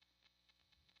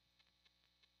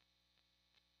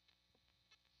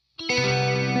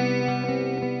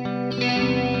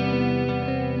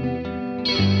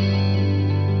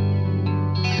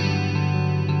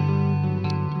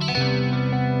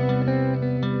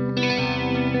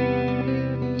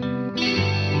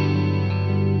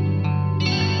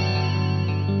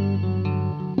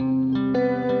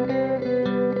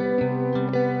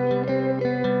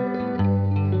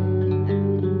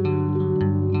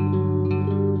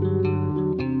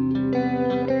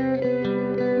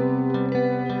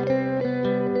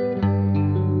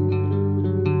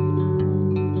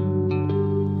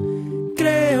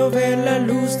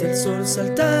luz del sol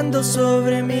saltando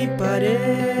sobre mi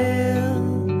pared.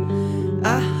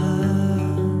 Ajá.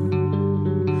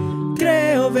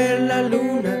 Creo ver la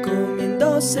luna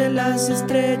comiéndose las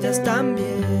estrellas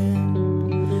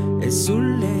también. Es su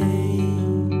ley.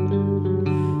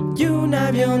 Y un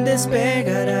avión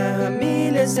despegará a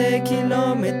miles de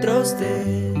kilómetros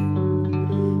de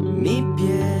mi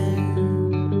piel.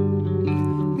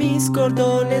 Mis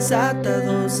cordones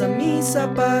atados a mis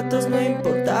zapatos no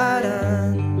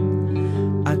importarán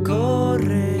a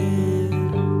correr.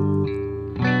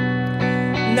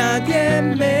 Nadie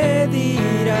me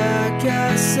dirá qué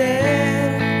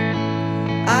hacer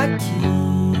aquí.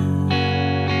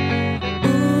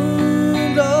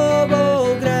 Un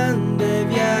globo grande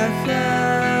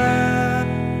viaja.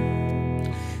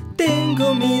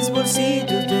 Tengo mis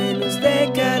bolsillos llenos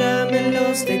de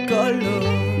caramelos de color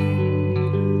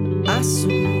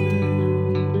azul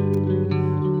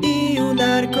y un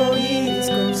arco iris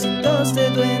con cientos de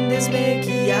duendes me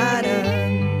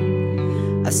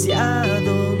guiarán hacia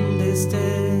donde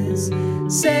estés.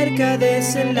 Cerca de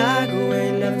ese lago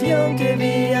el avión que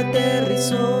vi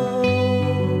aterrizó.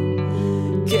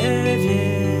 ¡Qué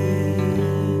bien!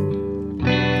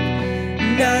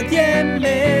 Nadie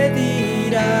me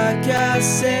dirá qué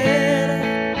hacer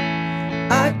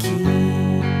aquí.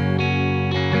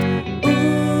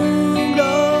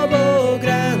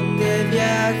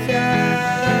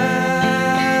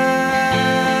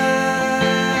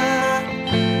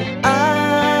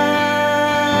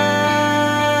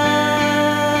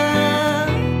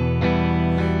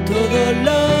 Todo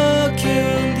lo que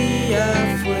un día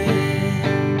fue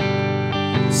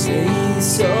se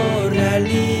hizo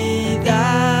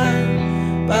realidad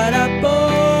para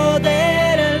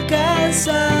poder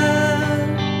alcanzar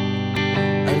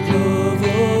al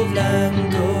globo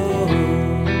blanco.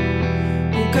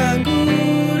 Un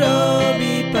canguro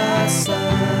vi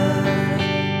pasar,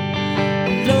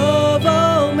 un lobo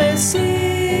me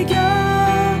siguió,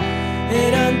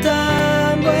 eran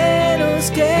tan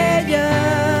buenos que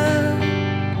ya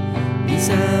mis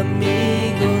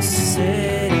amigos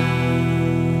serán.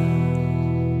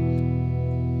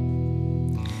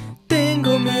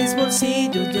 Tengo mis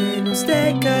bolsillos llenos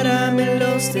de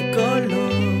caramelos de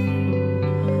color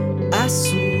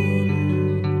azul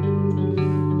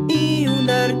y un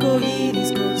arco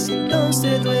iris con cientos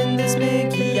de duendes me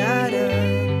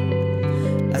guiarán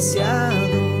hacia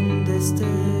donde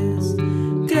estés.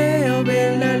 Creo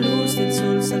ver la luz del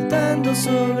sol saltando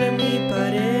sobre mi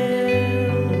pared.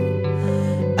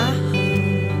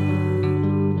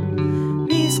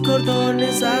 Mis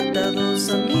cordones atados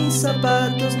a mis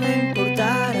zapatos no importan